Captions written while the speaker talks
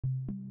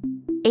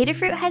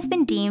Adafruit has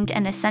been deemed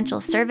an essential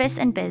service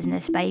and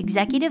business by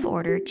Executive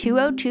Order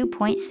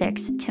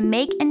 202.6 to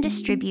make and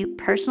distribute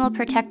personal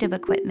protective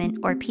equipment,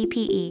 or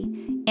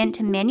PPE, and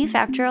to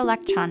manufacture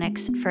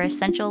electronics for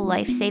essential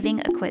life-saving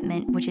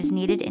equipment which is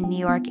needed in New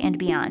York and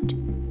beyond.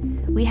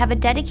 We have a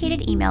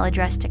dedicated email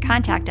address to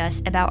contact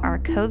us about our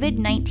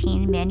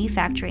COVID-19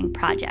 manufacturing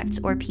projects,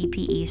 or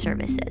PPE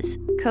services,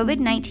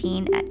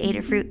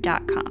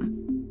 covid19@adafruit.com.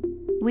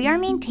 We are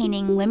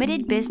maintaining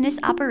limited business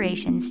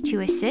operations to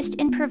assist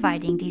in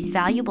providing these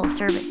valuable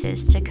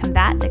services to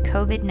combat the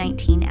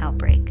COVID-19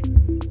 outbreak.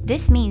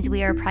 This means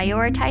we are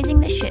prioritizing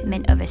the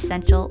shipment of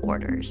essential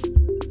orders.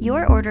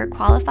 Your order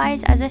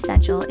qualifies as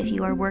essential if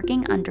you are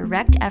working on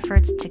direct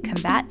efforts to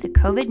combat the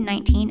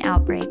COVID-19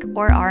 outbreak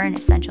or are an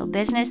essential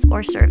business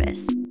or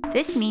service.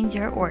 This means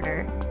your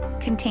order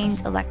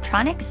contains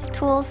electronics,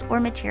 tools, or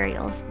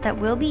materials that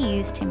will be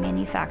used to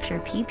manufacture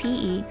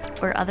PPE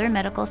or other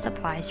medical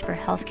supplies for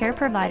healthcare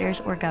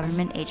providers or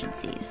government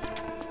agencies.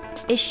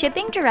 Is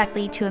shipping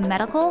directly to a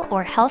medical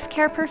or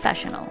healthcare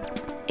professional?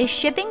 Is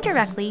shipping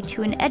directly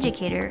to an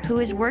educator who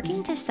is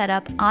working to set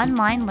up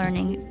online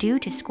learning due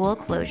to school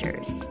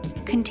closures?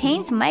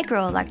 Contains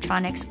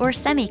microelectronics or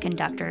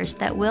semiconductors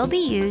that will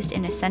be used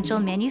in essential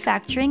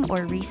manufacturing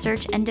or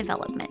research and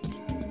development.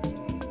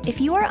 If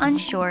you are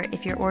unsure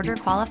if your order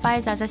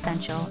qualifies as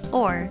essential,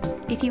 or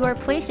if you are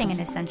placing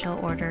an essential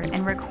order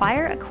and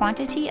require a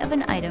quantity of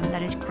an item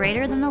that is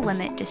greater than the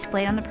limit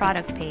displayed on the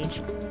product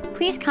page,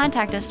 please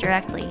contact us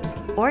directly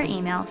or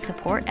email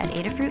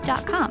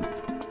support@adafruit.com.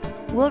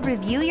 We'll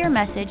review your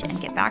message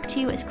and get back to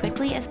you as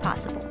quickly as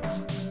possible.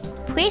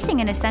 Placing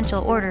an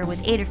essential order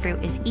with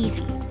Adafruit is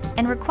easy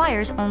and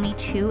requires only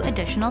 2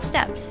 additional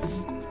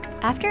steps.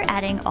 After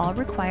adding all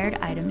required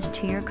items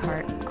to your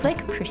cart,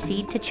 click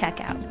Proceed to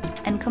Checkout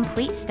and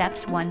complete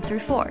steps 1 through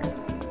 4.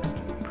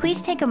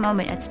 Please take a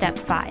moment at step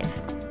 5.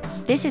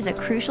 This is a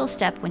crucial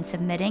step when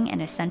submitting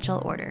an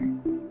essential order.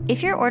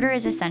 If your order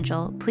is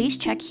essential, please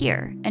check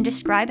here and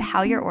describe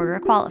how your order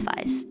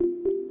qualifies.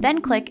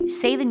 Then click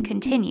Save and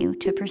Continue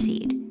to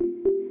proceed.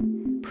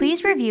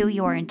 Please review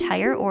your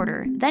entire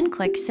order, then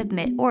click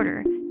Submit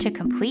Order to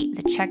complete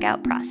the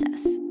checkout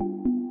process.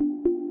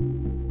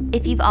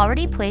 If you've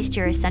already placed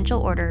your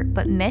essential order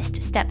but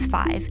missed step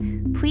 5,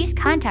 please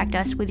contact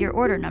us with your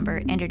order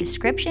number and a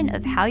description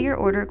of how your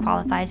order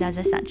qualifies as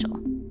essential.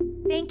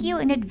 Thank you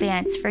in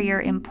advance for your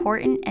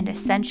important and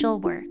essential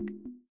work.